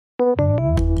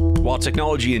While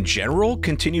technology in general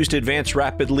continues to advance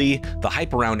rapidly, the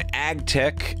hype around ag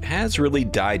tech has really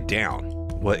died down.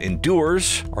 What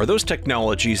endures are those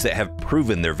technologies that have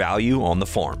proven their value on the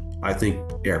farm. I think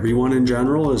everyone in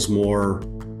general is more,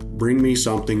 bring me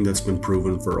something that's been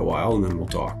proven for a while and then we'll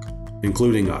talk,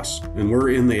 including us. And we're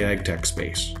in the ag tech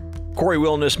space. Cory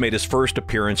Willness made his first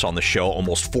appearance on the show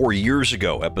almost 4 years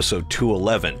ago, episode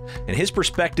 211, and his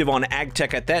perspective on ag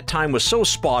tech at that time was so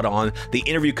spot on, the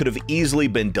interview could have easily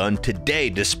been done today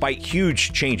despite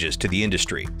huge changes to the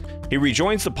industry. He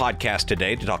rejoins the podcast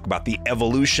today to talk about the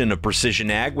evolution of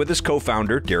precision ag with his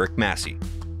co-founder, Derek Massey.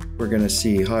 We're going to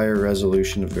see higher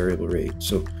resolution of variable rate,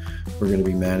 so we're going to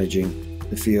be managing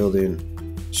the field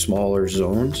in smaller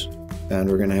zones, and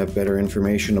we're going to have better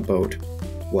information about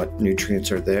what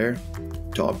nutrients are there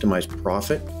to optimize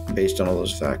profit based on all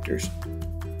those factors.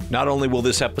 Not only will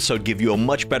this episode give you a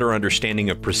much better understanding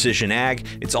of precision ag,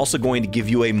 it's also going to give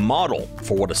you a model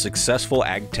for what a successful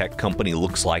ag tech company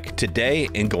looks like today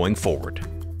and going forward.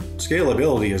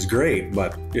 Scalability is great,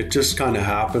 but it just kind of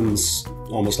happens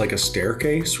almost like a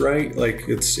staircase, right? Like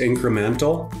it's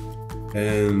incremental,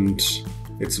 and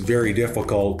it's very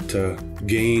difficult to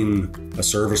gain a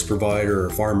service provider or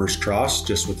farmer's trust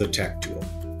just with a tech tool.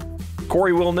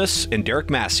 Cory Willness and Derek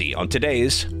Massey on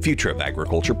today's Future of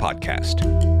Agriculture podcast.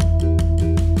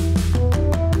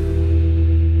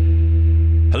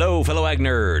 Hello, fellow ag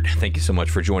nerd. Thank you so much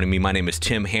for joining me. My name is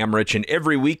Tim Hamrich, and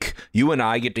every week you and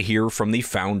I get to hear from the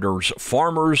founders,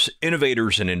 farmers,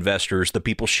 innovators, and investors, the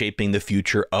people shaping the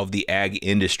future of the ag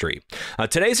industry.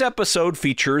 Today's episode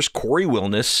features Cory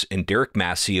Willness and Derek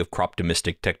Massey of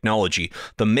Croptimistic Technology,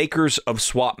 the makers of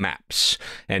SWAT MAPS.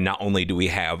 And not only do we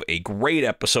have a great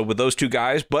episode with those two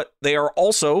guys, but they are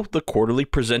also the quarterly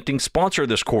presenting sponsor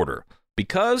this quarter.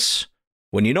 Because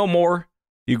when you know more,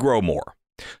 you grow more.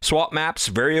 SWAT MAPS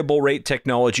variable rate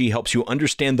technology helps you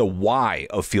understand the why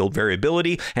of field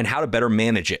variability and how to better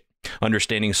manage it.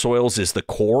 Understanding soils is the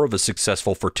core of a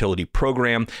successful fertility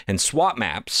program, and SWAT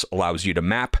MAPS allows you to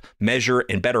map, measure,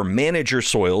 and better manage your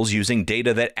soils using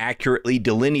data that accurately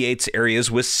delineates areas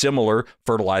with similar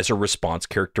fertilizer response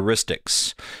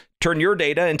characteristics. Turn your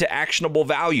data into actionable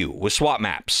value with SWAT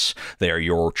MAPS. They are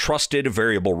your trusted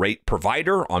variable rate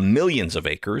provider on millions of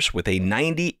acres with a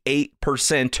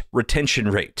 98%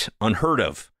 retention rate, unheard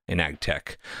of in ag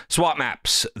tech. SWAT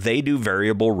MAPS, they do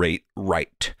variable rate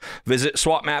right. Visit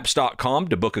swatmaps.com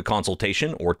to book a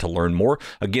consultation or to learn more.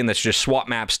 Again, that's just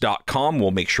swatmaps.com.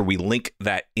 We'll make sure we link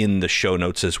that in the show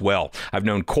notes as well. I've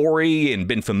known Cory and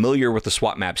been familiar with the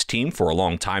SWAT MAPS team for a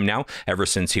long time now, ever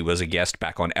since he was a guest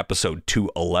back on episode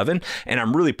 211. And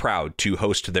I'm really proud to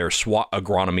host their SWAT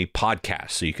Agronomy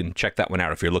podcast. So you can check that one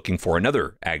out if you're looking for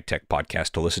another ag tech podcast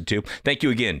to listen to. Thank you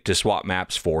again to SWAT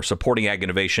MAPS for supporting ag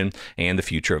innovation and the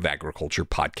Future of Agriculture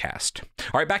podcast.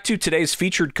 All right, back to today's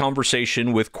featured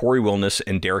conversation with Cory Willness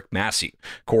and Derek Massey.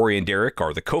 Cory and Derek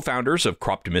are the co-founders of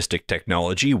Croptimistic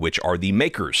Technology, which are the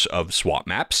makers of SWAT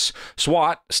MAPS.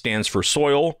 SWAT stands for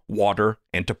soil, water,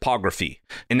 and topography.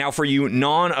 And now for you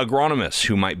non-agronomists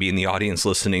who might be in the audience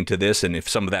listening to this, and if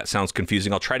some of that sounds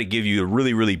confusing, I'll try to give you a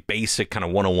really, really basic kind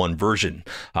of 101 version.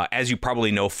 As you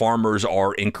probably know, farmers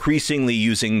are increasingly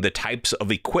using the types of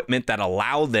equipment that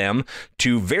allow them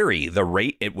to vary the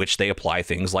rate at which they apply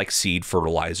things like seed,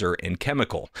 fertilizer, and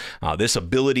chemical. This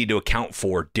ability to account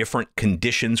for different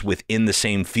conditions within the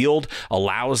same field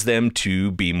allows them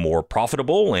to be more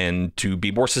profitable and to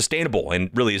be more sustainable, and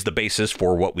really is the basis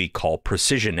for what we call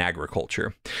precision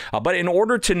agriculture. But in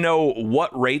order to know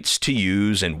what rates to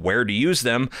use and where to use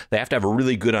them, they have to have a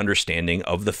really good understanding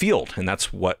of the field, and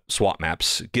that's what SWAT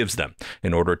MAPS gives them.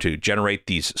 In order to generate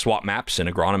these SWAT MAPS, an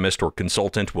agronomist or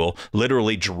consultant will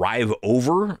literally drive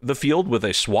over the field with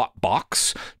a SWAT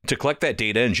box to collect that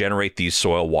data and generate these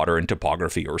soil, water, and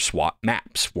topography, or SWAT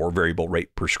MAPS, for variable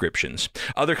rate prescriptions.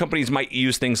 Other companies might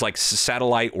use things like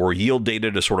satellite or yield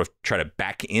data to sort of try to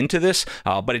back into this,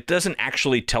 but it doesn't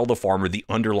actually tell the farmer the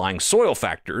underlying soil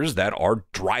factors that are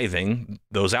driving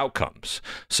those outcomes.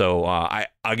 So I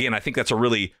think that's a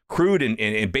really crude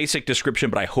and basic description,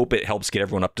 but I hope it helps get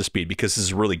everyone up to speed, because this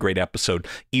is a really great episode,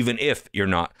 even if you're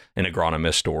not an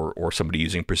agronomist or somebody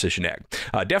using precision ag.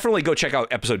 Definitely go check out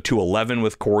episode 211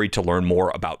 with Cory to learn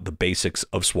more about the basics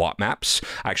of SWAT MAPS.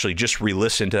 I actually just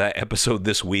re-listened to that episode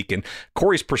this week, and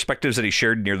Cory's perspectives that he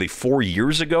shared nearly 4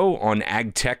 years ago on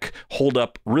ag tech hold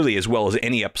up really as well as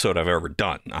any episode I've ever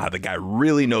done. The guy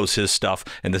really knows his stuff,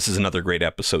 and this is another great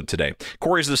episode today.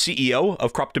 Cory is the CEO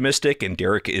of Croptimistic, and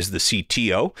Derek is the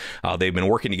CTO. They've been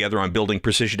working together on building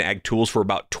precision ag tools for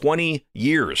about 20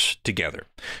 years together.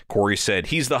 Cory said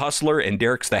he's the hustler and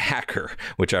Derek's the hacker,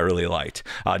 which I really liked.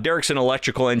 Derek's an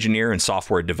electrical engineer and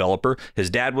software developer. His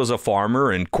dad was a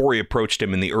farmer, and Cory approached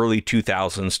him in the early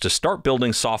 2000s to start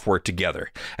building software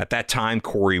together. At that time,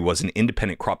 Cory was an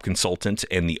independent crop consultant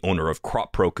and the owner of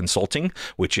CropPro Consulting,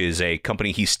 which is a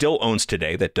company he still owns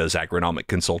today that does agronomic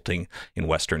consulting in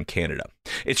Western Canada.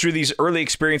 It's through these early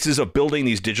experiences of building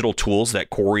these digital tools that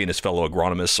Cory and his fellow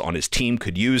agronomists on his team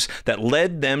could use that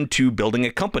led them to building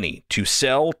a company to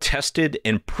sell tested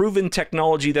and proven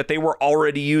technology that they were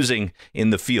already using in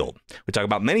the field. We talk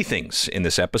about many things in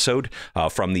this episode,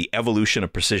 from the evolution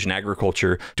of precision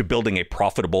agriculture to building a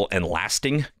profitable and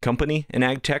lasting company in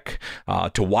ag tech,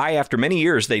 to why after many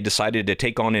years they decided to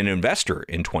take on an investor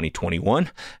in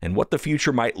 2021, and what the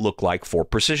future might look like for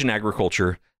precision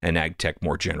agriculture and ag tech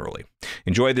more generally.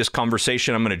 Enjoy this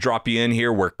conversation. I'm going to drop you in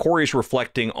here where Cory's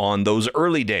reflecting on those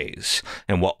early days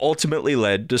and what ultimately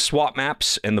led to SWAT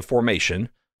MAPS and the formation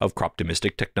of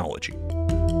Croptimistic Technology.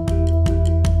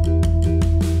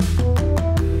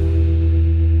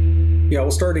 Yeah,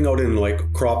 well, starting out in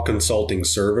like crop consulting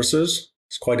services,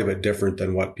 it's quite a bit different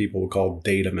than what people would call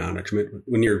data management.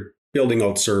 When you're building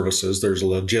out services, there's a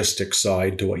logistics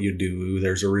side to what you do.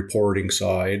 There's a reporting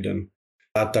side, and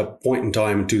at that point in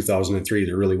time in 2003,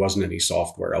 there really wasn't any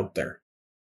software out there.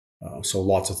 So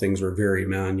lots of things were very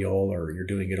manual, or you're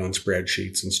doing it on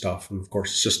spreadsheets and stuff. And of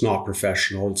course, it's just not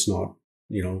professional. It's not,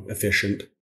 efficient.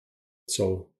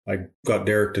 So I got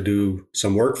Derek to do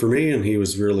some work for me, and he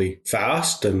was really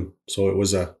fast. And so it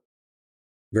was a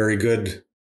very good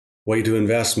way to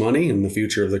invest money in the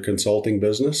future of the consulting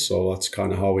business. So that's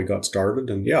kind of how we got started.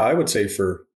 And yeah, I would say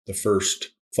for the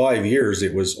first 5 years,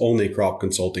 it was only crop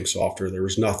consulting software. There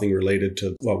was nothing related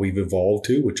to what we've evolved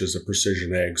to, which is a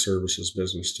precision ag services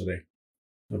business today.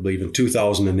 I believe in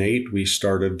 2008, we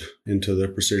started into the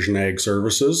precision ag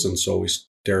services. And so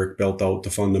Derek built out the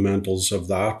fundamentals of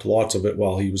that, lots of it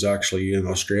while he was actually in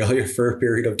Australia for a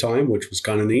period of time, which was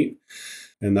kind of neat.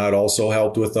 And that also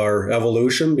helped with our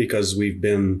evolution because we've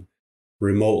been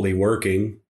remotely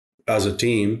working as a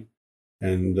team.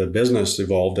 And the business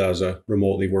evolved as a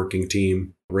remotely working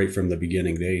team right from the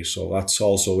beginning days. So that's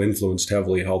also influenced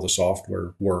heavily how the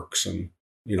software works and,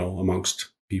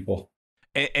 amongst people.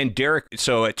 And Derek,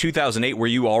 so at 2008,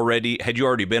 had you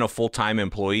already been a full-time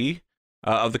employee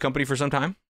of the company for some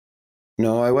time?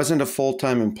 No, I wasn't a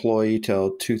full-time employee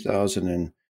till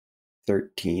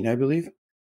 2013, I believe.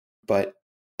 But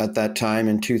at that time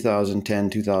in 2010,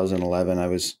 2011, I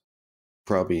was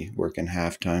probably working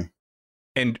half-time.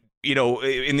 And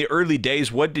in the early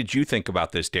days, what did you think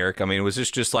about this, Derek? I mean, was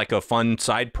this just like a fun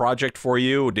side project for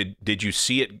you? Did you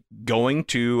see it going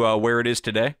to where it is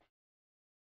today?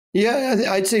 Yeah,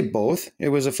 I'd say both. It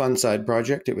was a fun side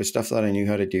project. It was stuff that I knew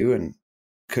how to do and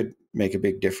could make a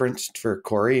big difference for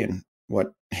Cory and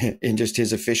in just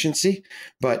his efficiency.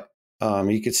 But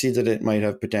you could see that it might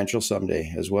have potential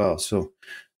someday as well. So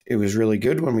it was really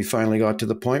good when we finally got to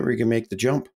the point where you can make the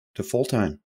jump to full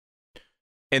time.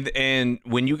 And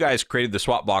when you guys created the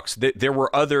SWAT box, there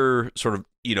were other sort of,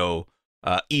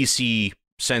 EC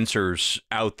sensors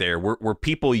out there. Were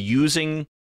people using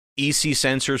EC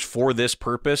sensors for this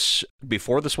purpose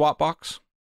before the SWAT box?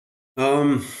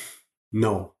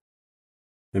 No.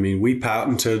 I mean, we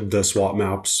patented the SWAT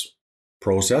MAPS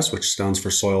process, which stands for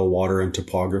soil, water, and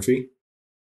topography.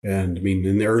 And I mean,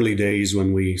 in the early days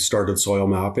when we started soil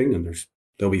mapping, and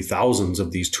there'll be thousands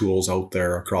of these tools out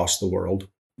there across the world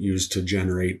used to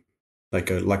generate like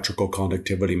an electrical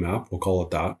conductivity map, we'll call it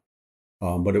that.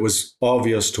 But it was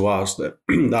obvious to us that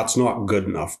that's not good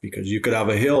enough because you could have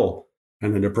a hill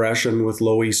and a depression with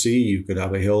low EC, you could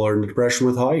have a hill or a depression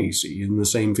with high EC in the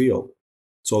same field.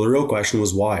 So the real question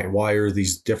was why? Why are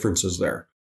these differences there?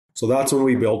 So that's when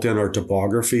we built in our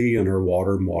topography and our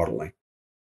water modeling,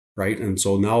 right? And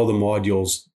so now the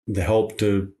modules, they help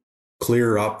to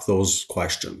clear up those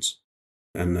questions.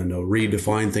 And then they'll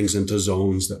redefine things into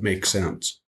zones that make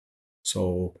sense.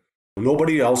 So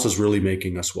nobody else is really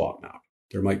making a SWAT map.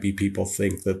 There might be people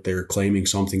think that they're claiming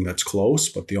something that's close,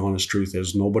 but the honest truth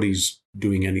is nobody's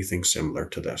doing anything similar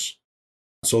to this.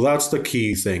 So that's the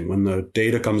key thing. When the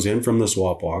data comes in from the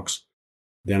SWAT box,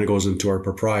 then it goes into our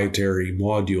proprietary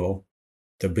module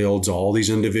that builds all these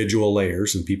individual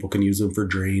layers, and people can use them for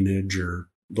drainage or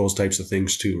those types of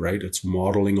things too, right? It's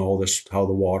modeling all this, how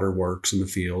the water works in the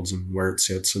fields and where it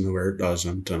sits and where it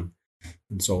doesn't. And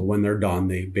so when they're done,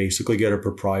 they basically get a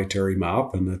proprietary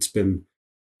map, and it's been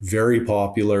very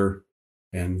popular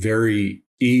and very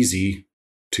easy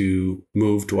to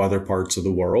move to other parts of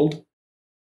the world.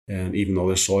 And even though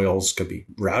the soils could be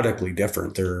radically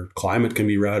different, their climate can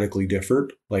be radically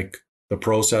different, like the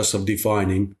process of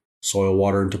defining soil,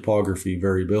 water, and topography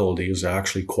variability is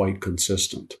actually quite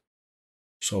consistent.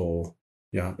 So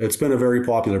yeah, it's been a very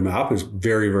popular map. It's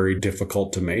very, very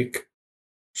difficult to make.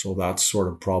 So that's sort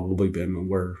of probably been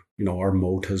where, our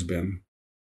moat has been.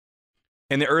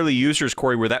 And the early users,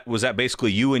 Cory, was that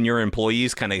basically you and your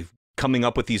employees kind of coming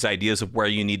up with these ideas of where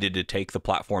you needed to take the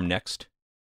platform next?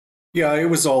 Yeah, it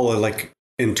was all like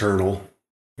internal.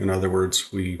 In other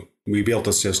words, we built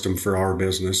a system for our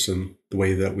business and the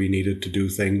way that we needed to do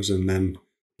things. And then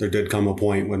there did come a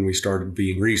point when we started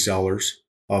being resellers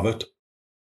of it.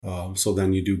 So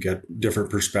then you do get different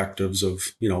perspectives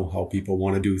of, how people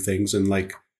want to do things. And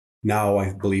like now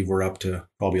I believe we're up to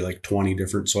probably like 20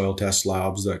 different soil test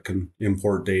labs that can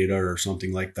import data or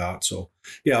something like that. So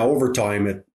yeah, over time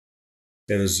it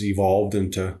has evolved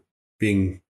into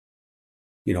being,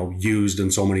 used in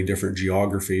so many different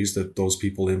geographies that those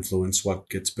people influence what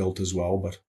gets built as well.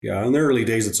 But yeah, in the early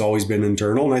days, it's always been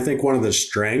internal. And I think one of the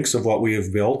strengths of what we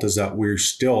have built is that we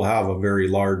still have a very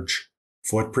large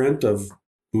footprint of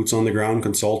boots on the ground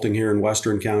consulting here in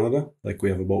Western Canada. Like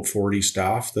we have about 40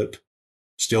 staff that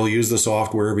still use the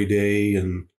software every day.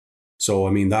 And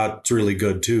so, that's really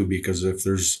good too, because if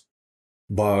there's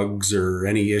bugs or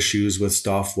any issues with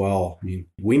stuff, we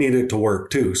need it to work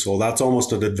too. So that's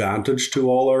almost an advantage to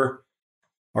all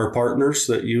our partners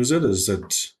that use it, is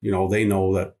that, they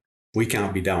know that we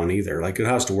can't be down either. Like it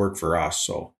has to work for us.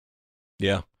 So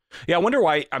yeah. I wonder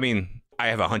why. I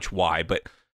have a hunch why, but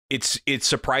it's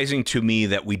surprising to me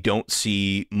that we don't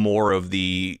see more of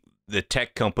the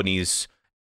tech companies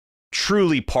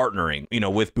truly partnering,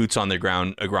 with boots on the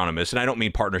ground agronomists. And I don't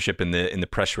mean partnership in the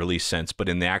press release sense, but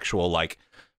in the actual, like,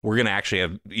 we're going to actually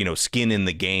have, skin in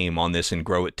the game on this and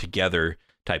grow it together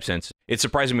type sense. It's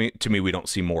surprising to me we don't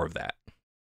see more of that.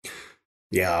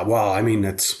 Yeah, well,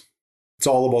 it's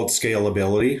all about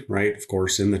scalability, right? Of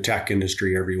course, in the tech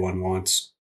industry, everyone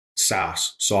wants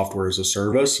SaaS, software as a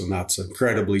service, and that's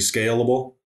incredibly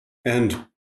scalable. And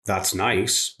that's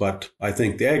nice, but I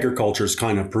think the agriculture's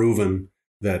kind of proven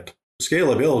that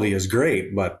scalability is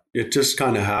great, but it just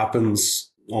kind of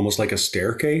happens almost like a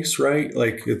staircase, right?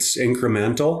 Like it's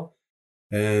incremental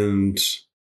and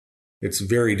it's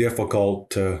very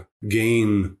difficult to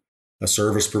gain a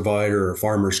service provider or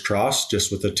farmer's trust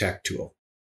just with a tech tool.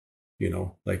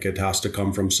 Like it has to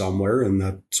come from somewhere, and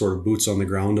that sort of boots on the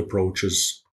ground approach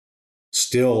is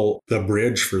still the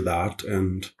bridge for that.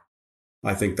 And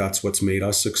I think that's what's made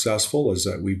us successful, is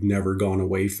that we've never gone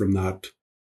away from that.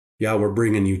 Yeah, we're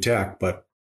bringing you tech, but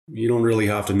you don't really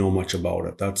have to know much about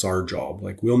it. That's our job.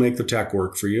 Like we'll make the tech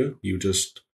work for you.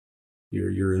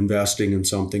 You're investing in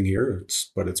something here.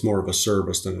 But it's more of a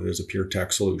service than it is a pure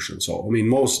tech solution. So,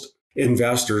 most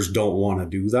investors don't want to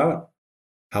do that.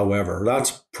 However,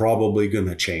 that's probably going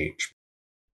to change.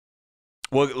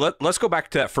 Well, let's go back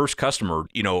to that first customer.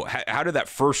 How did that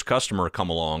first customer come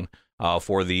along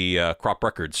for the crop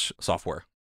records software?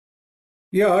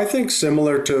 Yeah, I think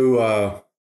similar to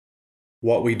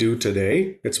what we do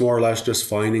today. It's more or less just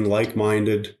finding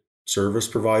like-minded service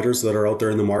providers that are out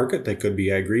there in the market. They could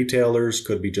be ag retailers,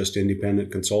 could be just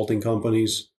independent consulting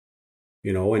companies,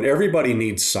 and everybody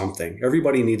needs something.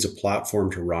 Everybody needs a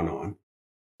platform to run on.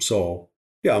 So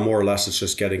yeah, more or less it's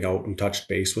just getting out and touched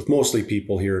base with mostly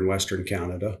people here in Western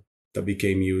Canada that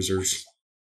became users.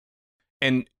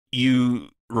 And you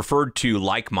referred to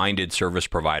like-minded service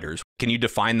providers. Can you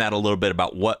define that a little bit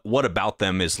about what about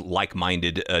them is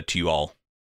like-minded to you all?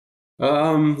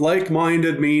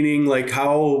 Like-minded meaning like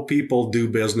how people do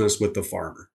business with the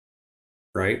farmer,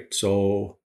 right?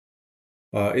 So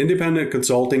independent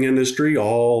consulting industry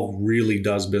all really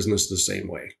does business the same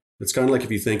way. It's kind of like if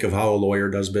you think of how a lawyer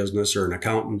does business or an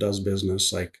accountant does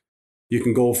business, like you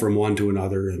can go from one to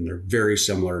another and they're very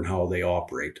similar in how they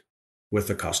operate with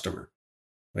the customer,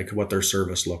 like what their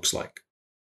service looks like.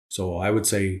 So I would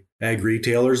say ag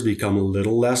retailers become a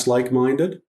little less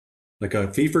like-minded. Like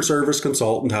a fee-for-service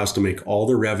consultant has to make all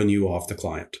the revenue off the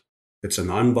client. It's an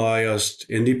unbiased,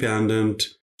 independent,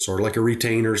 sort of like a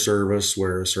retainer service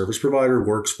where a service provider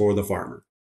works for the farmer,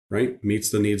 right? Meets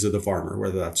the needs of the farmer,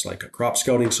 whether that's like a crop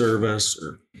scouting service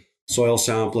or soil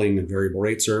sampling and variable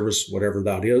rate service, whatever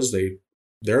that is,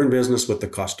 they're in business with the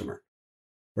customer.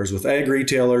 Whereas with ag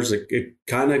retailers, it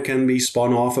kind of can be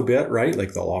spun off a bit, right?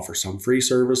 Like they'll offer some free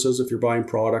services if you're buying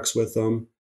products with them.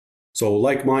 So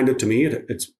like-minded to me,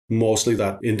 it's mostly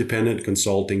that independent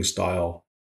consulting style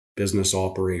business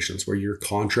operations where you're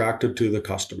contracted to the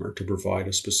customer to provide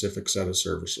a specific set of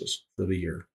services for the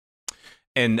year.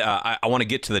 And I want to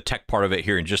get to the tech part of it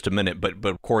here in just a minute,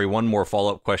 but Cory, one more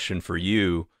follow-up question for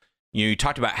you. You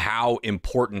talked about how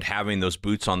important having those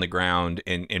boots on the ground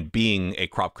and being a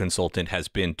crop consultant has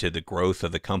been to the growth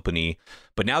of the company.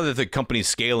 But now that the company's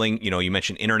scaling, you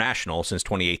mentioned international since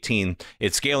 2018,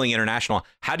 it's scaling international.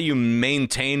 How do you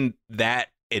maintain that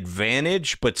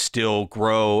advantage, but still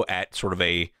grow at sort of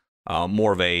a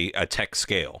more of a tech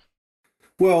scale?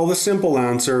 Well, the simple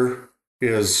answer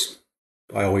is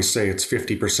I always say it's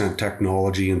 50%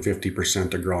 technology and 50%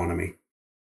 agronomy.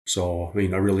 So, I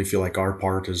mean, I really feel like our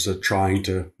part is trying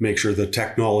to make sure the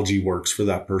technology works for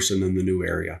that person in the new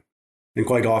area. And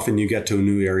quite often you get to a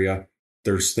new area,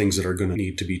 there's things that are going to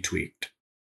need to be tweaked,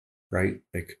 right?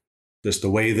 Like just the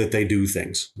way that they do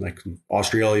things. Like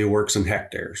Australia works in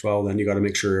hectares. Well, then you got to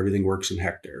make sure everything works in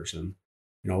hectares and,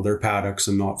 they're paddocks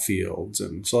and not fields.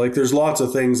 And so like there's lots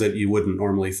of things that you wouldn't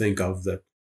normally think of that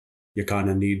you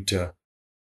kind of need to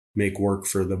make work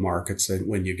for the markets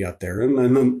when you get there. And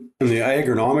then on the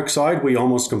agronomic side, we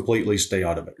almost completely stay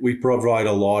out of it. We provide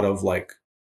a lot of like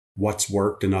what's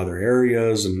worked in other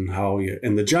areas and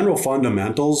and the general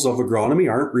fundamentals of agronomy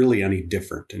aren't really any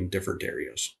different in different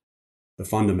areas, the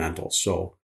fundamentals.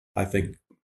 So I think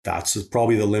that's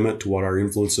probably the limit to what our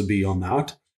influence would be on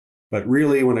that. But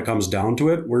really, when it comes down to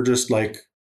it, we're just like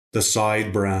the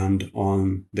side brand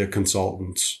on the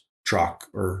consultant's truck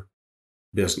or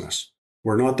business.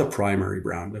 We're not the primary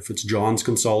brand. If it's John's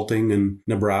Consulting in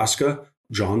Nebraska,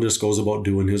 John just goes about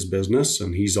doing his business,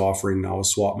 and he's offering now a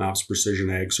SWAT MAPS precision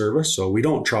ag service. So we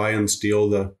don't try and steal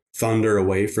the thunder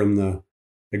away from the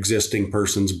existing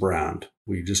person's brand.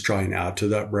 We just try and add to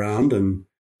that brand and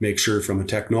make sure from a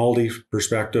technology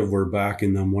perspective, we're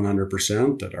backing them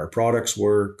 100%, that our products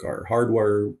work, our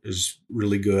hardware is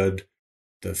really good,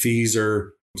 the fees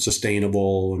are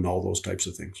sustainable, and all those types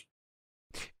of things.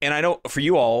 And I know for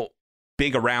you all,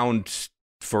 being around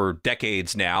for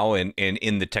decades now and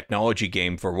in the technology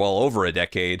game for well over a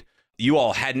decade, you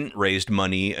all hadn't raised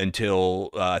money until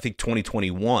I think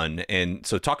 2021. And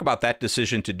so talk about that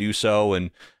decision to do so and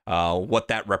what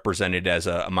that represented as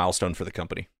a milestone for the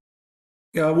company.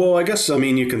 Yeah, well, I guess,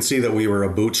 you can see that we were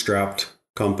a bootstrapped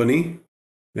company.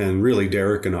 And really,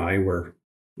 Derek and I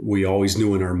we always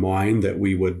knew in our mind that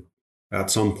we would, at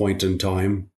some point in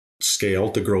time,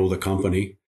 scale to grow the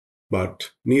company.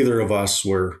 But neither of us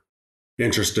were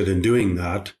interested in doing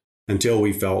that until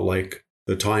we felt like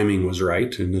the timing was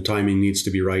right. And the timing needs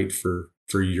to be right for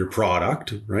your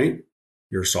product, right?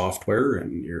 Your software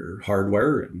and your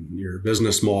hardware and your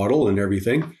business model and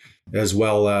everything, as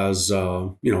well as,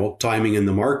 timing in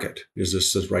the market. Is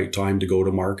this the right time to go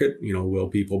to market? Will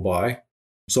people buy?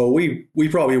 So we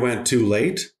probably went too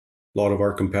late. A lot of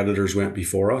our competitors went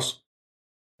before us,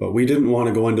 but we didn't want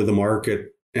to go into the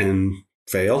market and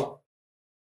fail.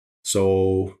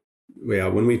 So yeah,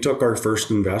 when we took our first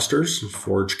investors,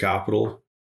 Forge Capital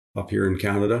up here in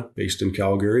Canada, based in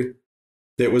Calgary,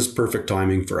 it was perfect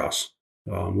timing for us.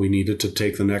 We needed to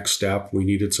take the next step. We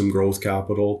needed some growth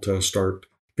capital to start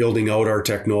building out our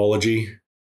technology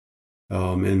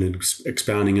and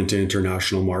expanding into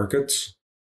international markets.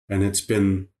 And it's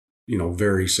been,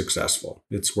 very successful.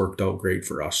 It's worked out great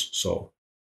for us. So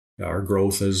our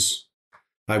growth is,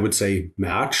 I would say,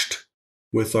 matched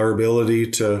with our ability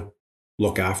to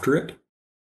look after it.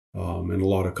 And a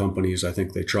lot of companies, I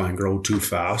think they try and grow too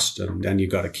fast. And then you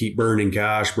got to keep burning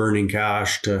cash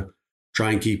to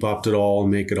try and keep up to it all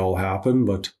and make it all happen.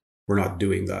 But we're not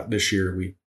doing that. This year,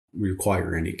 we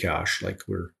require any cash. Like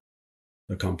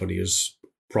the company is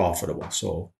profitable.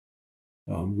 So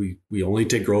we only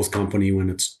take growth company when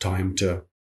it's time to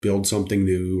build something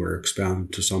new or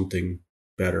expand to something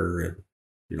better. And,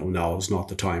 now is not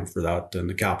the time for that. And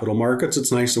the capital markets,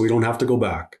 it's nice that we don't have to go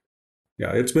back.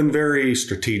 Yeah, it's been very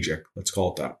strategic. Let's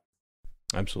call it that.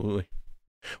 Absolutely.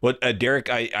 Well, Derek,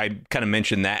 I kind of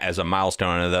mentioned that as a milestone.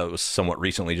 I know that was somewhat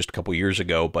recently, just a couple of years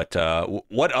ago. But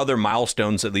what other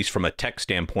milestones, at least from a tech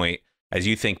standpoint, as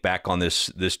you think back on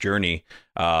this journey,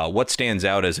 what stands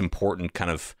out as important kind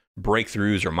of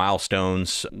breakthroughs or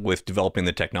milestones with developing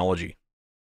the technology?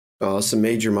 Some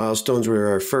major milestones were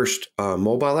our first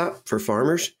mobile app for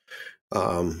farmers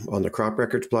on the Crop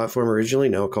Records platform originally,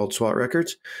 now called SWAT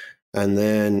Records. And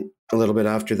then a little bit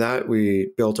after that, we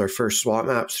built our first SWAT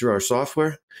maps through our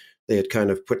software. They had kind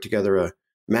of put together a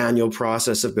manual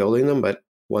process of building them, but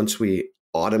once we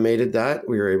automated that,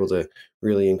 we were able to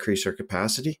really increase our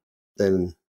capacity.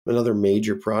 Then another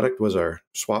major product was our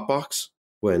SWAT box,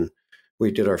 when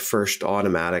we did our first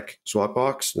automatic SWAT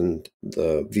box and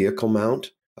the vehicle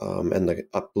mount and the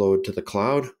upload to the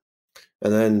cloud.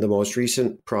 And then the most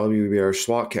recent probably would be our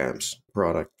SWAT cams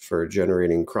product for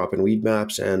generating crop and weed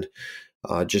maps, and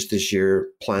just this year,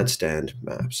 plant stand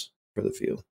maps for the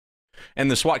field. And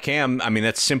the SWAT cam, I mean,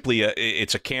 that's simply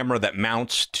it's a camera that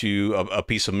mounts to a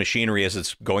piece of machinery as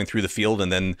it's going through the field,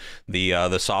 and then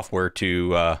the software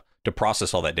to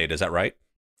process all that data. Is that right?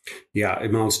 Yeah,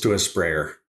 it mounts to a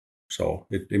sprayer. So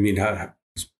it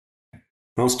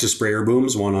mounts to sprayer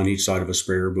booms, one on each side of a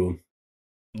sprayer boom.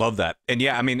 Love that. And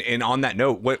yeah, I mean, and on that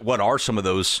note, what are some of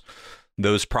those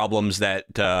problems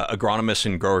that agronomists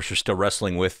and growers are still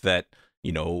wrestling with that,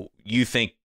 you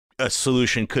think a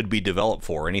solution could be developed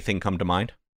for? Anything come to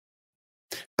mind?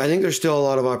 I think there's still a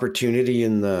lot of opportunity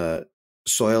in the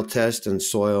soil test and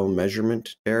soil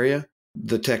measurement area.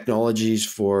 The technologies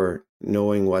for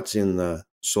knowing what's in the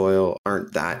soil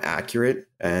aren't that accurate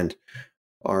and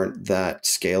aren't that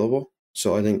scalable.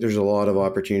 So I think there's a lot of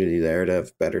opportunity there to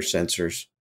have better sensors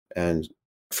and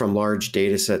from large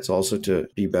data sets also to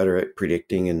be better at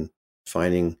predicting and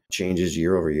finding changes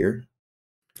year over year.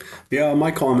 Yeah,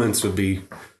 my comments would be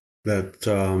that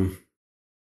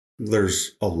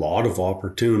there's a lot of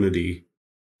opportunity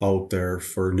out there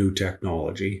for new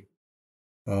technology.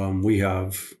 We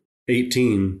have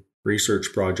 18 research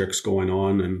projects going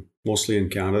on, and mostly in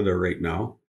Canada right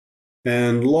now.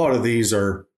 And a lot of these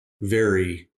are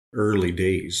very early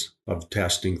days of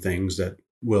testing things that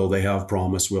will they have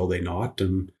promise, will they not?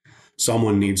 And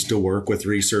someone needs to work with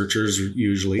researchers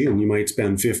usually, and you might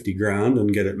spend 50 grand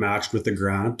and get it matched with a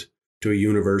grant to a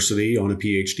university on a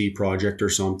PhD project or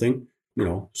something,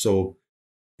 so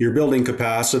you're building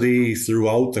capacity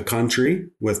throughout the country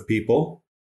with people,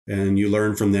 and you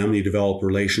learn from them, you develop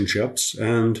relationships,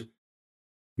 and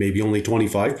maybe only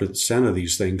 25% of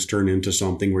these things turn into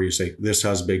something where you say, this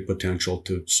has big potential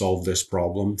to solve this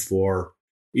problem for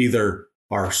either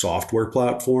our software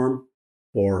platform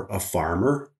or a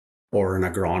farmer or an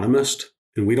agronomist.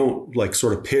 And we don't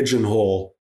sort of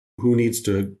pigeonhole who needs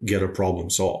to get a problem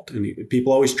solved. And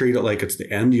people always treat it like it's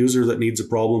the end user that needs a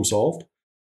problem solved.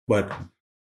 But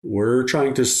we're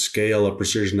trying to scale a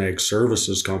precision ag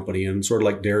services company. And sort of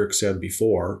like Derek said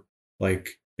before,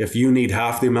 if you need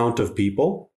half the amount of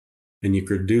people and you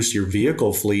could reduce your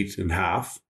vehicle fleet in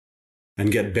half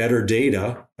and get better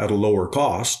data at a lower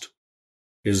cost,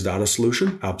 is that a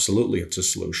solution? Absolutely, it's a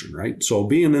solution, right? So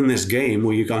being in this game,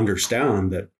 we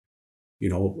understand that,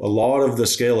 a lot of the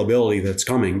scalability that's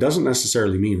coming doesn't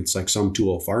necessarily mean it's like some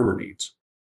tool a farmer needs.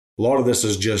 A lot of this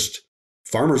is just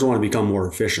farmers want to become more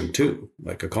efficient too.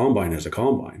 Like a combine is a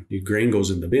combine. Your grain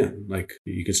goes in the bin.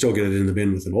 You can still get it in the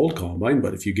bin with an old combine,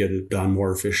 but if you get it done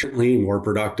more efficiently, more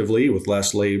productively, with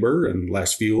less labor and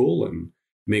less fuel and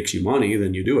makes you money,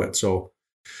 then you do it. So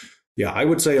yeah, I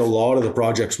would say a lot of the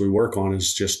projects we work on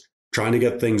is just trying to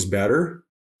get things better,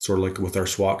 sort of like with our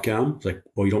SWAT cam.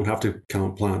 You don't have to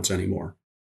count plants anymore.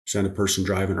 Send a person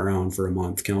driving around for a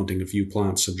month counting a few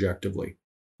plants subjectively,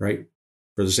 right?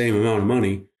 For the same amount of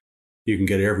money, you can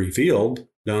get every field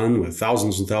done with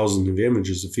thousands and thousands of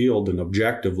images of field and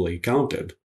objectively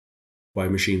counted by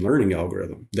machine learning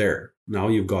algorithm. There, now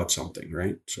you've got something,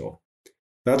 right? So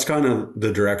that's kind of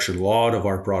the direction a lot of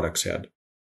our products head.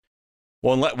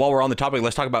 Well, while we're on the topic,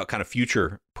 let's talk about kind of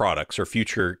future products or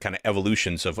future kind of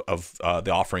evolutions of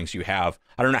the offerings you have.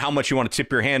 I don't know how much you want to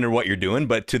tip your hand in what you're doing,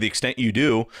 but to the extent you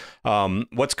do,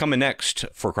 what's coming next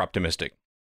for Croptimistic?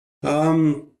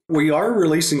 We are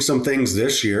releasing some things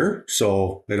this year,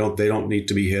 so they don't need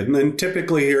to be hidden. And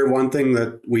typically here, one thing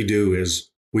that we do is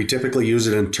we typically use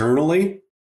it internally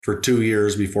for 2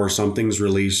 years before something's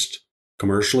released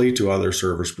commercially to other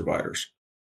service providers.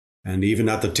 And even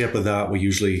at the tip of that, we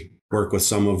usually work with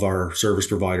some of our service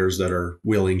providers that are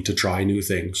willing to try new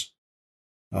things,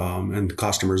 and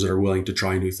customers that are willing to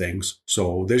try new things.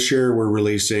 So this year we're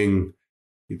releasing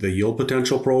the Yield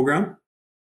Potential Program.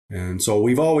 And so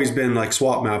we've always been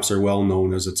SWAT maps are well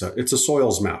known as it's a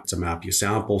soils map. It's a map you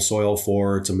sample soil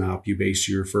for. It's a map you base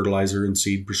your fertilizer and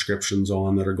seed prescriptions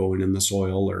on that are going in the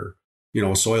soil, or,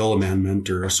 a soil amendment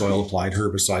or a soil applied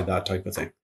herbicide, that type of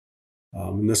thing.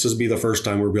 And this will be the first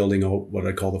time we're building out what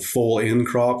I call the full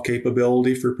in-crop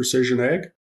capability for precision ag.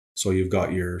 So you've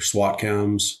got your SWAT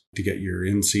cams to get your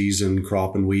in-season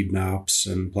crop and weed maps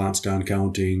and plant stand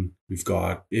counting. We've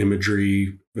got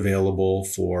imagery available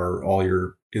for all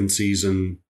your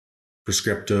in-season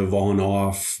prescriptive,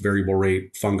 on-off, variable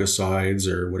rate fungicides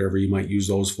or whatever you might use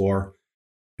those for.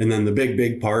 And then the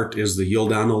big part is the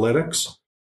yield analytics.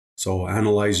 So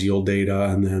analyze yield data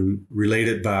and then relate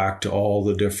it back to all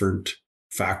the different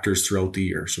factors throughout the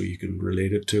year. So you can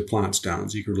relate it to plant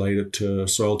stands, you can relate it to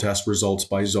soil test results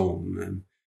by zone, and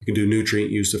you can do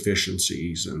nutrient use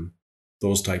efficiencies and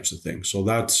those types of things. So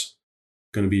that's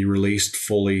going to be released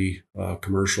fully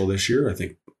commercial this year. I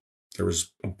think there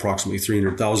was approximately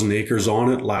 300,000 acres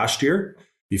on it last year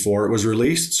before it was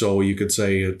released. So you could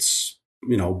say it's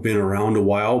been around a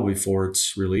while before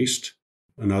it's released.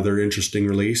 Another interesting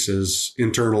release is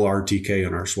internal RTK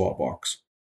in our SWAT box.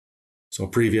 So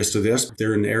previous to this,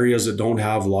 they're in areas that don't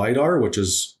have LiDAR, which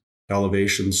is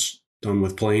elevations done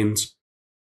with planes.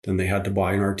 Then they had to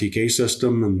buy an RTK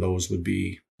system, and those would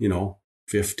be,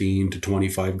 15 to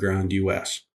 25 grand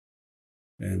US.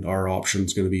 And our option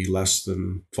is going to be less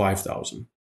than 5,000.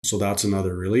 So that's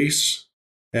another release.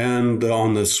 And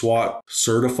on the SWAT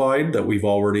certified that we've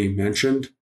already mentioned,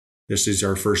 this is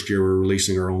our first year we're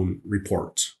releasing our own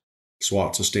reports.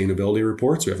 SWAT sustainability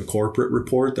reports. We have a corporate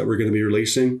report that we're going to be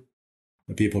releasing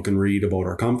that people can read about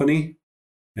our company.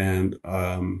 And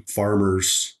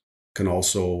farmers can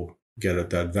also get at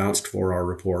the advanced 4R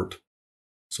report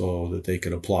so that they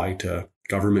can apply to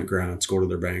government grants, go to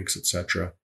their banks,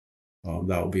 etc.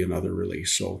 That will be another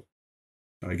release. So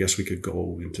I guess we could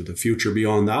go into the future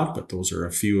beyond that, but those are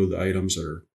a few of the items that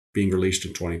are being released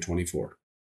in 2024.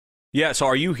 Yeah. So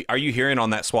are you hearing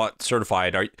on that SWAT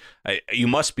certified? You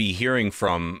must be hearing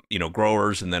from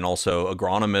growers and then also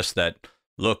agronomists that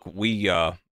look, we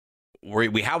have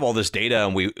all this data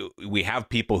and we have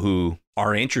people who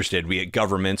are interested, be it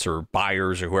governments or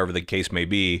buyers or whoever the case may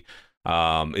be.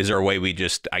 Is there a way we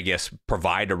just, I guess,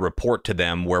 provide a report to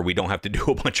them where we don't have to do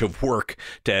a bunch of work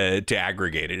to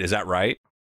aggregate it? Is that right?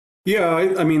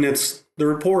 Yeah, I mean, the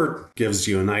report gives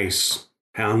you a nice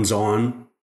hands-on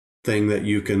thing that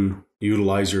you can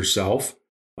utilize yourself.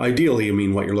 Ideally, I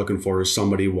mean, what you're looking for is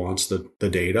somebody who wants the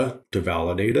data to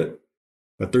validate it.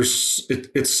 But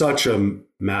it's such a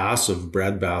massive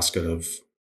breadbasket of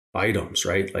items,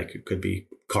 right? Like it could be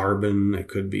carbon, it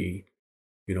could be,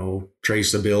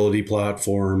 traceability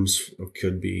platforms, it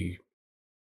could be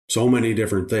so many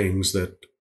different things that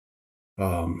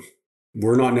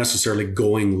we're not necessarily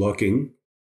going looking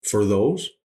for those.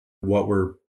 What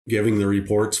we're giving the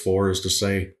reports for is to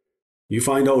say, you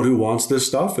find out who wants this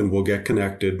stuff and we'll get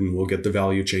connected and we'll get the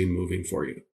value chain moving for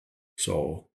you.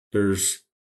 So there's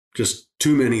just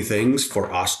too many things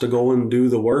for us to go and do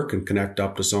the work and connect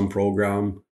up to some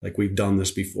program. Like we've done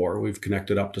this before. We've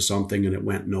connected up to something and it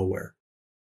went nowhere.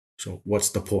 So what's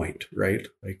the point, right?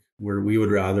 Like we would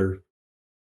rather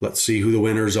let's see who the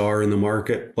winners are in the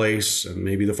marketplace, and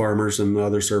maybe the farmers and the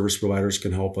other service providers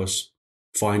can help us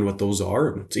find what those are.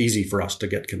 And it's easy for us to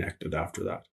get connected after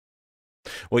that.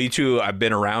 Well, you two, I've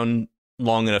been around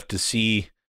long enough to see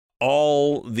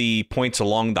all the points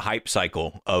along the hype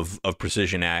cycle of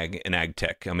precision ag and ag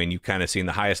tech. I mean, you've kind of seen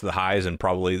the highest of the highs and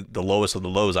probably the lowest of the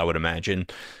lows, I would imagine.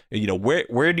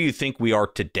 Where do you think we are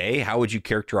today? How would you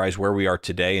characterize where we are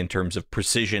today in terms of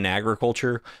precision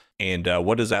agriculture? And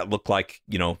what does that look like,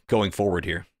 going forward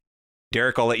here?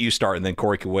 Derek, I'll let you start and then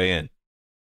Cory can weigh in.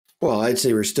 Well, I'd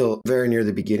say we're still very near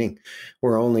the beginning.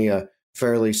 We're only a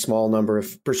fairly small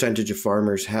percentage of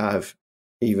farmers have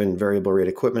even variable rate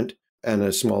equipment, and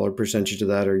a smaller percentage of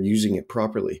that are using it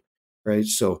properly, right?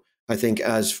 So I think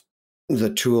as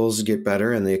the tools get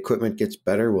better and the equipment gets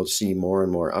better, we'll see more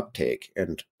and more uptake,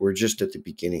 and we're just at the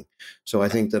beginning. So I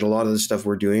think that a lot of the stuff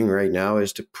we're doing right now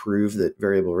is to prove that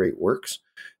variable rate works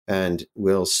and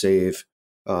will save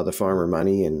the farmer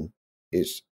money and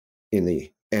is in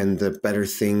the end the better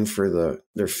thing for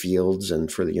their fields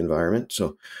and for the environment.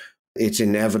 So it's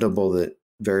inevitable that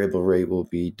variable rate will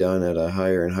be done at a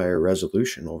higher and higher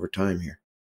resolution over time here.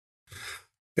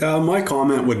 Yeah, my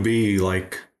comment would be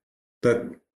like that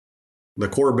the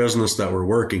core business that we're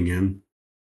working in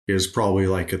is probably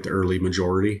like at the early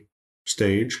majority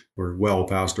stage. We're well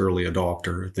past early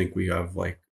adopter. I think we have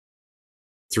like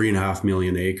 3.5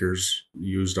 million acres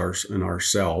used in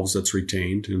ourselves that's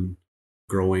retained and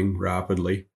growing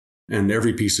rapidly. And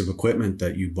every piece of equipment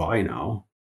that you buy now,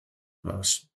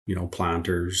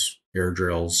 planters, air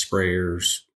drills,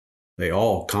 sprayers, they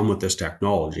all come with this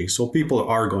technology. So people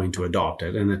are going to adopt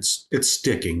it, and it's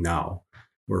sticking now.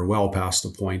 We're well past the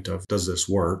point of, does this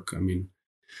work? I mean,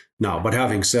 no, but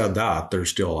having said that,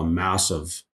 there's still a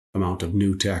massive amount of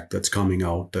new tech that's coming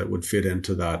out that would fit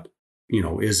into that.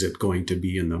 Is it going to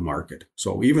be in the market?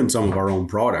 So even some of our own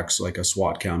products, like a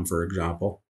SWAT cam, for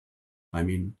example, I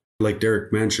mean, like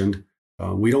Derek mentioned,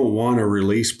 we don't want to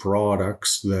release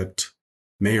products that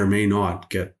may or may not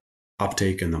get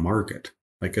uptake in the market.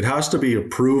 Like it has to be a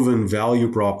proven value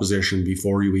proposition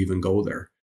before you even go there.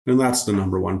 And that's the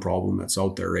number one problem that's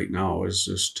out there right now is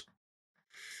just,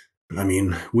 I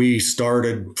mean, we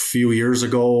started a few years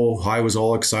ago. I was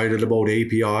all excited about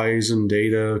APIs and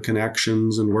data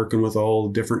connections and working with all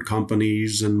different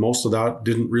companies. And most of that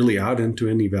didn't really add into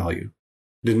any value.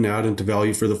 Didn't add into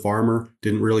value for the farmer.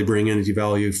 Didn't really bring any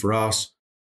value for us.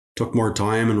 took more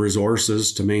time and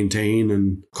resources to maintain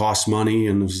and cost money.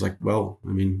 And it was like, well,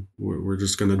 I mean, we're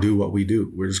just going to do what we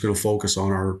do. We're just going to focus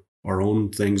on our own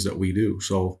things that we do.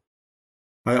 So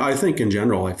I think in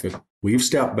general, I think we've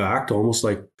stepped back almost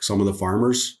like some of the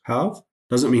farmers have.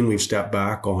 Doesn't mean we've stepped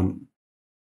back on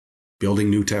building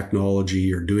new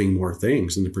technology or doing more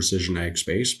things in the precision ag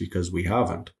space, because we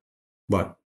haven't.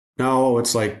 But now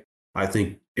it's like, I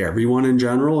think everyone in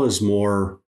general is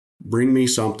more, bring me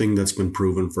something that's been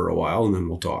proven for a while and then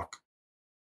we'll talk,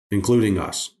 including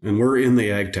us. And we're in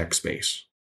the ag tech space,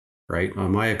 right?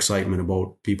 My excitement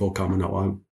about people coming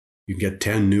up, you get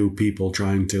 10 new people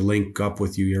trying to link up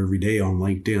with you every day on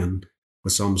LinkedIn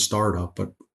with some startup,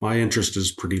 but my interest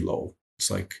is pretty low.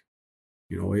 It's like,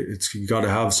 you got to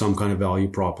have some kind of value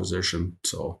proposition.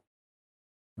 So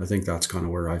I think that's kind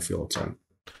of where I feel it's at.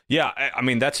 Yeah, I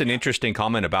mean, that's an interesting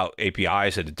comment about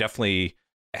APIs. It definitely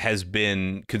has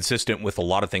been consistent with a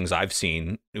lot of things I've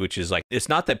seen, which is like, it's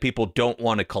not that people don't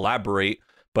want to collaborate,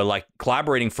 but like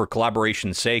collaborating for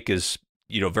collaboration's sake is,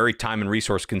 very time and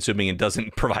resource consuming and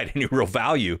doesn't provide any real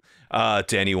value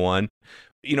to anyone.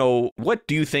 What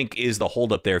do you think is the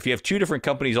holdup there? If you have two different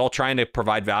companies all trying to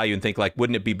provide value and think like,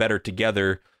 wouldn't it be better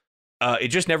together? It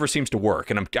just never seems to work.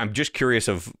 And I'm just curious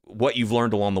of what you've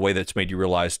learned along the way that's made you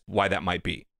realize why that might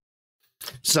be.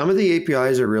 Some of the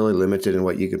APIs are really limited in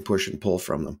what you can push and pull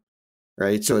from them,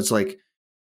 right? So it's like,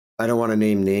 I don't want to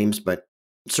name names, but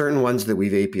certain ones that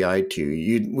we've API'd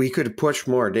to, we could push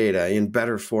more data in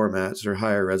better formats or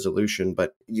higher resolution,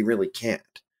 but you really can't.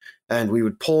 And we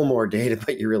would pull more data,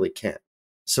 but you really can't.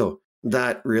 So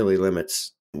that really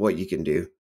limits what you can do.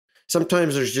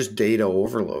 Sometimes there's just data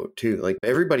overload too. Like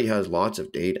everybody has lots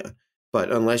of data,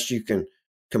 but unless you can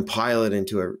compile it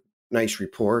into a nice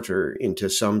report or into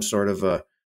some sort of a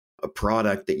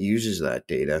product that uses that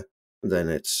data, then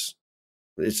it's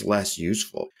less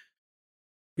useful.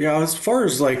 Yeah, as far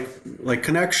as like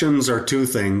connections are two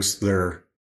things.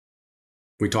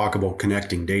 We talk about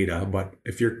connecting data, but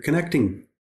if you're connecting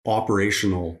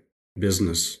operational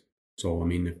business, so I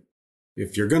mean,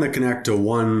 if you're going to connect to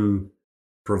one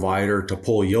provider to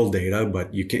pull yield data,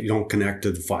 but you don't connect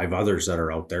to the 5 others that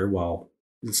are out there, well,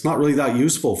 it's not really that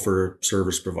useful for a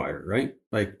service provider, right?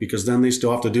 Like, because then they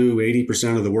still have to do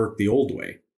 80% of the work the old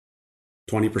way.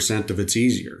 20% of it's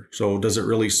easier. So does it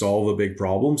really solve a big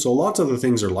problem? So lots of the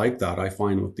things are like that, I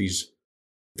find, with these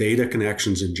data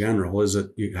connections in general, is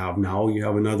that you have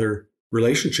another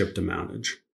relationship to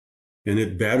manage. And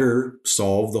it better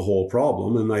solve the whole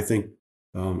problem. And I think,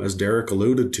 as Derek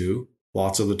alluded to,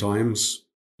 lots of the times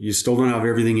you still don't have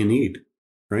everything you need,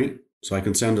 right? So I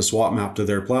can send a SWAT map to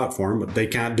their platform, but they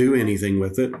can't do anything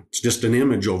with it. It's just an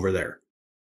image over there.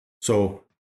 So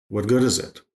what good is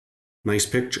it? Nice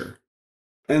picture.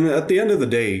 And at the end of the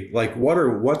day, like,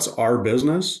 what's our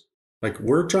business? Like,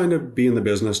 we're trying to be in the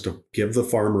business to give the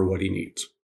farmer what he needs.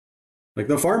 Like,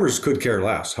 the farmers could care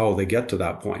less how they get to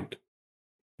that point.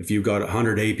 If you've got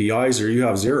 100 APIs or you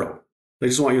have 0, they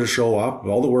just want you to show up.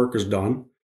 All the work is done.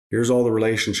 Here's all the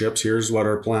relationships. Here's what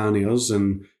our plan is.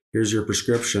 And here's your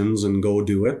prescriptions, and go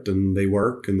do it. And they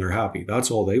work and they're happy.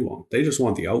 That's all they want. They just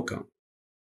want the outcome.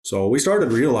 So we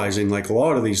started realizing, like, a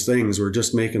lot of these things, we're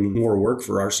just making more work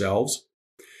for ourselves.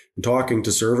 And talking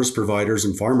to service providers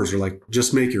and farmers are like,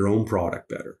 just make your own product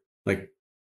better. Like,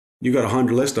 you got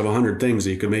a list of 100 things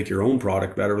that you could make your own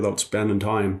product better without spending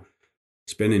time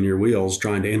spinning your wheels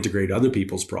trying to integrate other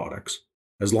people's products.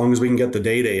 As long as we can get the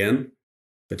data in,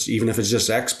 even if it's just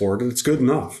exported, it's good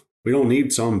enough. We don't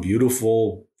need some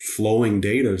beautiful flowing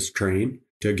data train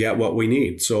to get what we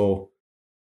need. So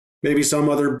maybe some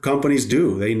other companies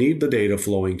do. They need the data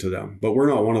flowing to them, but we're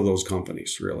not one of those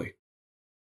companies, really.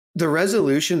 The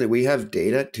resolution that we have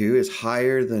data to is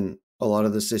higher than a lot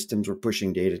of the systems we're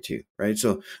pushing data to, right?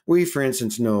 So we, for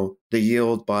instance, know the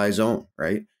yield by zone,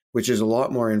 right? Which is a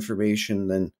lot more information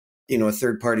than, a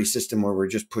third-party system where we're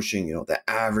just pushing, the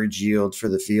average yield for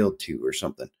the field to or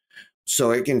something.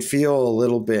 So it can feel a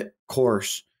little bit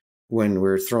coarse when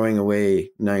we're throwing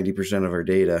away 90% of our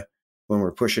data, when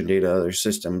we're pushing data to other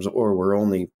systems, or we're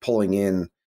only pulling in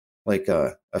like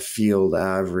a field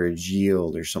average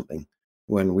yield or something,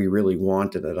 when we really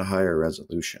want it at a higher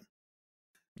resolution.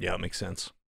 Yeah, it makes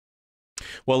sense.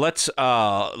 Well, let's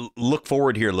look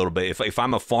forward here a little bit. If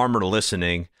I'm a farmer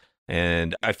listening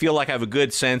and I feel like I have a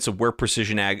good sense of where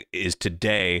precision ag is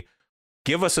today,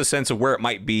 give us a sense of where it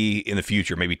might be in the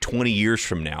future, maybe 20 years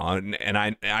from now. And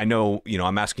I know,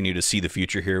 I'm asking you to see the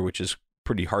future here, which is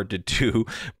pretty hard to do.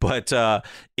 But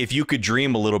if you could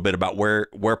dream a little bit about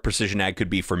where precision ag could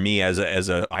be for me as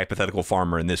a hypothetical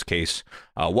farmer in this case,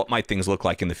 what might things look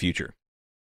like in the future?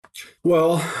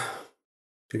 Well,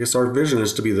 I guess our vision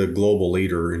is to be the global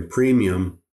leader in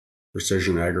premium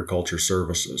precision agriculture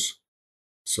services.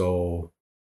 So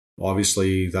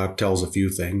obviously that tells a few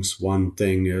things. One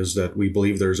thing is that we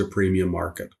believe there's a premium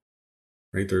market,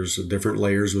 right? There's different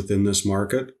layers within this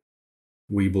market.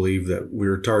 We believe that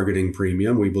we're targeting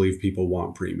premium. We believe people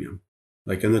want premium.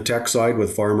 Like in the tech side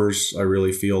with farmers, I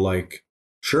really feel like,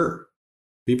 sure,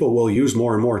 people will use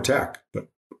more and more tech, but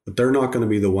they're not going to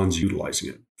be the ones utilizing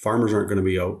it. Farmers aren't going to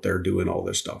be out there doing all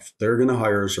this stuff. They're going to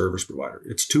hire a service provider.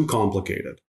 It's too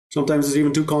complicated. Sometimes it's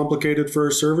even too complicated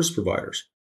for service providers.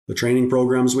 The training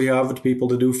programs we have to people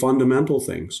to do fundamental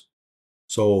things.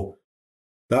 So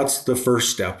that's the first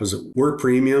step, is that we're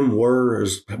premium. We're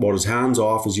about as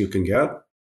hands-off as you can get.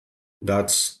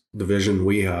 That's the vision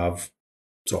we have.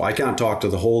 So I can't talk to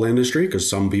the whole industry, because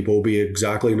some people will be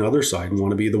exactly on the other side and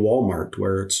want to be the Walmart,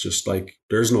 where it's just like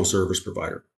there's no service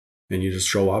provider and you just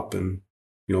show up and,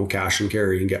 cash and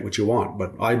carry and get what you want.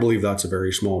 But I believe that's a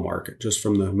very small market. Just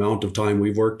from the amount of time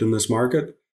we've worked in this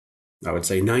market, I would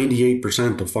say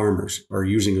 98% of farmers are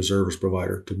using a service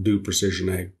provider to do precision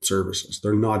ag services.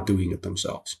 They're not doing it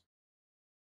themselves.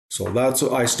 So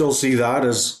I still see that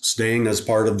as staying as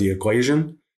part of the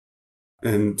equation.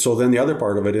 And so then the other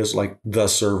part of it is like the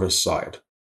service side,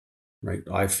 right?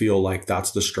 I feel like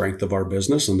that's the strength of our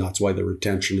business, and that's why the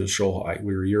retention is so high.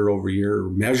 We're year over year,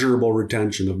 measurable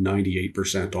retention of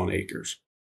 98% on acres.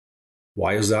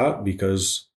 Why is that?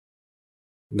 Because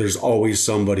there's always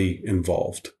somebody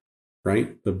involved,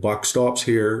 right? The buck stops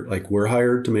here. Like, we're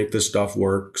hired to make this stuff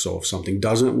work. So if something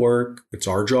doesn't work, it's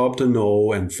our job to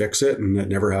know and fix it, and it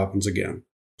never happens again.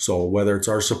 So whether it's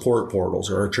our support portals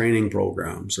or our training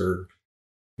programs or,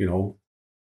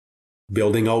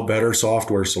 building out better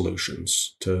software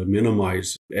solutions to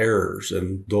minimize errors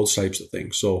and those types of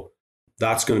things. So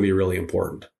that's going to be really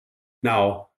important.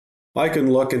 Now, I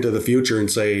can look into the future and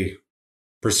say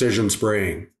precision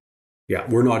spraying. Yeah,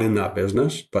 we're not in that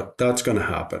business, but that's going to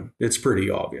happen. It's pretty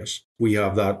obvious. We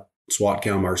have that SWAT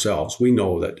cam ourselves. We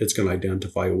know that it's going to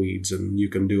identify weeds, and you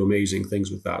can do amazing things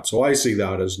with that. So I see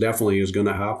that as definitely is going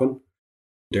to happen.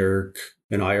 Derek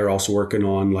and I are also working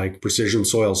on like precision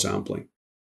soil sampling.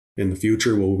 In the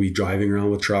future, we'll be driving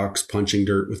around with trucks, punching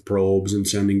dirt with probes and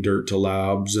sending dirt to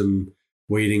labs and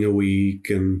waiting a week.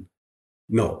 And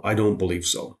no, I don't believe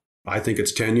so. I think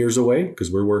it's 10 years away,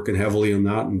 because we're working heavily on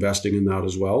that, investing in that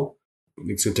as well.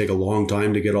 It's going to take a long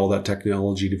time to get all that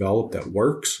technology developed that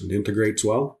works and integrates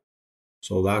well.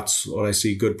 So that's what I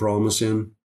see good promise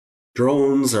in.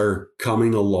 Drones are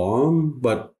coming along,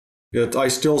 but I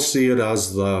still see it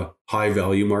as the high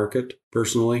value market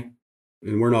personally.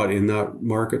 And we're not in that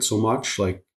market so much,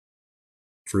 like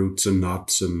fruits and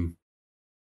nuts and,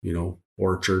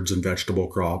 orchards and vegetable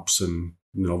crops and,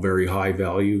 very high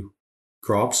value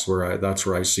crops, that's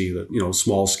where I see that,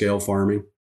 small scale farming.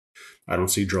 I don't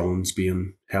see drones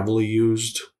being heavily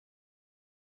used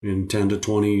in 10 to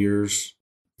 20 years.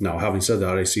 Now, having said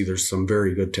that, I see there's some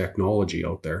very good technology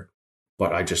out there,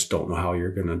 but I just don't know how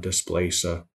you're going to displace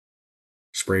a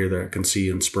sprayer that can see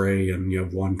and spray, and you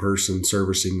have one person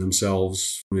servicing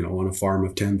themselves, on a farm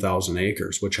of 10,000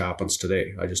 acres, which happens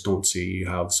today. I just don't see you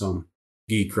have some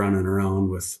geek running around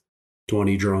with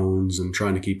 20 drones and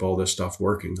trying to keep all this stuff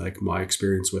working. Like, my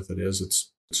experience with it is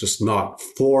it's just not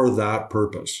for that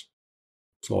purpose.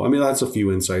 So, that's a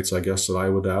few insights, I guess, that I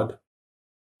would add.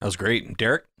 That was great.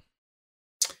 Derek?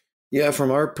 Yeah,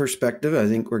 from our perspective, I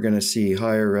think we're going to see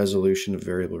higher resolution of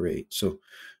variable rate. So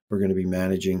we're going to be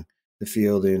managing the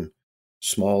field in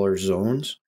smaller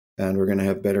zones, and we're going to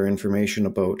have better information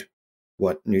about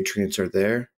what nutrients are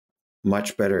there,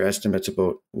 much better estimates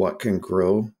about what can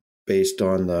grow based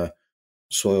on the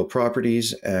soil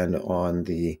properties and on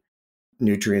the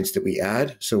nutrients that we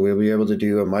add. So we'll be able to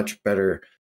do a much better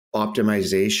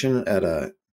optimization at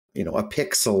a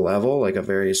pixel level, like a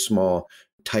very small,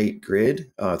 tight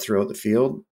grid throughout the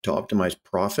field to optimize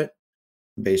profit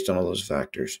based on all those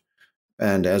factors.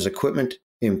 And as equipment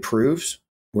improves,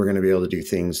 we're going to be able to do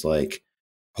things like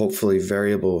hopefully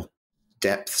variable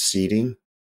depth seeding.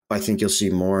 I think you'll see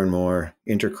more and more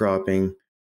intercropping,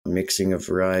 mixing of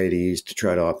varieties to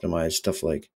try to optimize stuff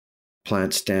like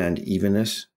plant stand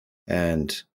evenness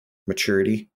and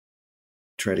maturity,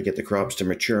 try to get the crops to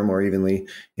mature more evenly,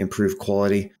 improve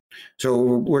quality. So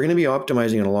we're going to be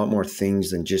optimizing on a lot more things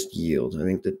than just yield. I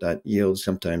think that yield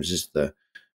sometimes is the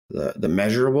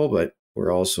measurable, but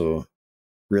we're also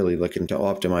really looking to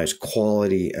optimize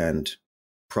quality and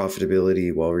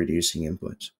profitability while reducing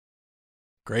inputs.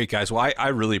 Great, guys. Well, I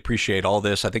really appreciate all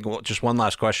this. I think just one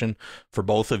last question for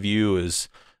both of you is,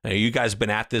 you guys have been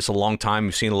at this a long time.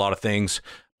 You've seen a lot of things.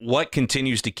 What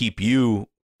continues to keep you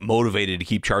motivated to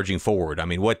keep charging forward? I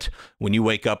mean, when you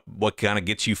wake up, what kind of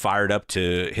gets you fired up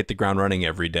to hit the ground running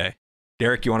every day?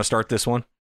 Derek, you want to start this one?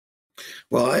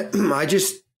 Well, I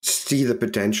just see the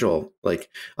potential. Like,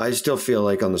 I still feel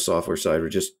like on the software side, we're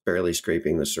just barely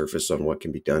scraping the surface on what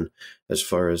can be done as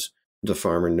far as the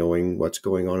farmer knowing what's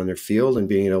going on in their field and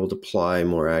being able to apply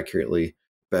more accurately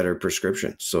better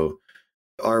prescriptions. So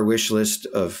our wish list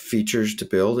of features to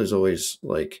build is always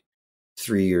like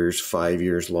 3 years, 5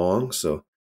 years long. So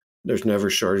there's never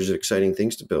shortage of exciting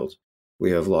things to build. We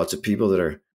have lots of people that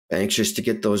are anxious to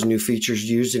get those new features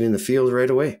used in the field right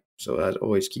away. So that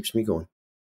always keeps me going.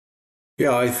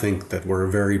 Yeah, I think that we're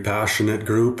a very passionate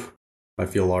group. I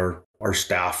feel our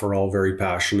staff are all very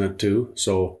passionate too.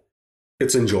 So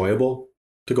it's enjoyable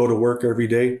to go to work every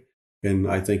day. And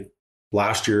I think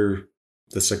last year,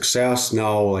 the success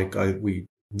now, we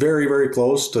very, very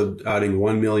close to adding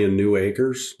 1 million new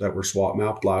acres that were SWAT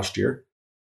mapped last year.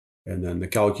 And then the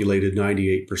calculated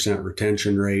 98%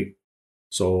 retention rate.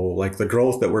 So like the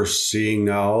growth that we're seeing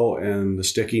now and the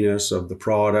stickiness of the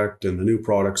product and the new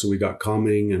products that we got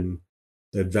coming and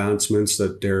the advancements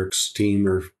that Derek's team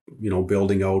are,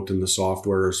 building out in the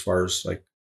software as far as like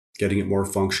getting it more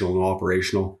functional and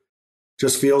operational,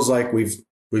 just feels like we've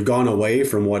gone away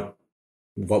from what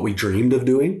we dreamed of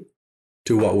doing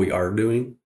to what we are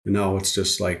doing. And now it's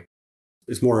just like,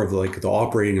 it's more of like the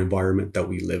operating environment that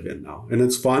we live in now. And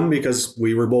it's fun because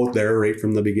we were both there right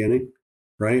from the beginning,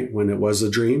 right? When it was a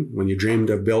dream, when you dreamed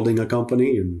of building a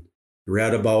company and you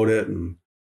read about it and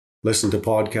listened to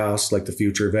podcasts like the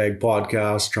Future of Ag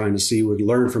podcast, trying to see, would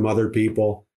learn from other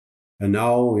people. And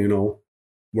now,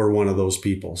 we're one of those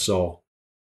people. So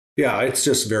yeah, it's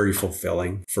just very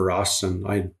fulfilling for us. And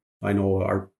I know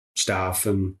our staff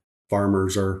and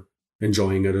farmers are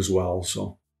enjoying it as well.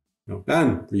 So,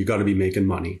 and you got to be making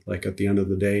money. Like at the end of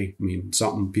the day, I mean,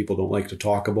 something people don't like to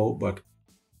talk about, but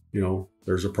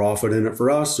there's a profit in it for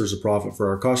us. There's a profit for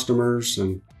our customers.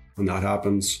 And when that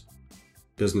happens,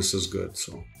 business is good.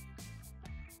 So.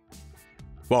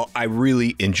 Well, I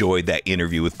really enjoyed that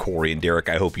interview with Cory and Derek.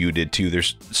 I hope you did too.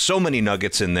 There's so many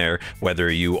nuggets in there, whether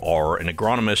you are an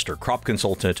agronomist or crop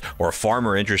consultant or a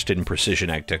farmer interested in precision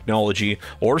ag technology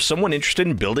or someone interested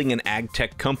in building an ag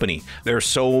tech company. There are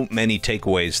so many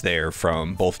takeaways there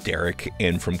from both Derek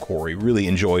and from Cory. Really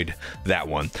enjoyed that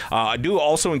one. I do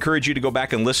also encourage you to go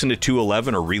back and listen to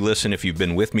 211 or re-listen if you've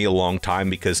been with me a long time,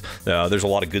 because there's a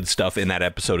lot of good stuff in that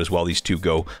episode as well. These two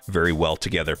go very well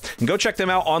together. And go check them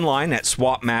out online at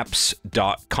SWATMAPS.com,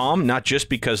 not just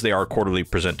because they are a quarterly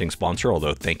presenting sponsor,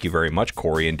 although thank you very much,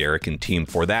 Cory and Derek and team,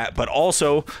 for that, but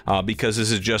also because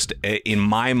this is just, in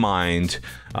my mind,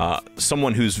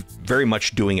 someone who's very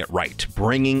much doing it right,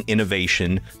 bringing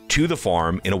innovation to the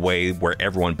farm in a way where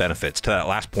everyone benefits. To that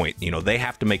last point, they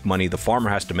have to make money, the farmer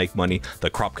has to make money,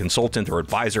 the crop consultant or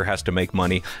advisor has to make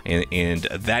money, and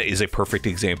that is a perfect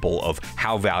example of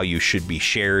how value should be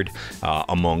shared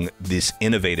among this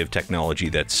innovative technology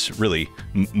that's really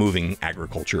moving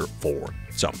agriculture forward.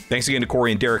 So thanks again to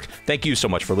Cory and Derek. Thank you so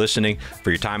much for listening,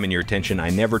 for your time and your attention. I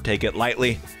never take it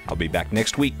lightly. I'll be back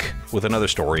next week with another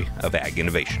story of ag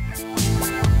innovation.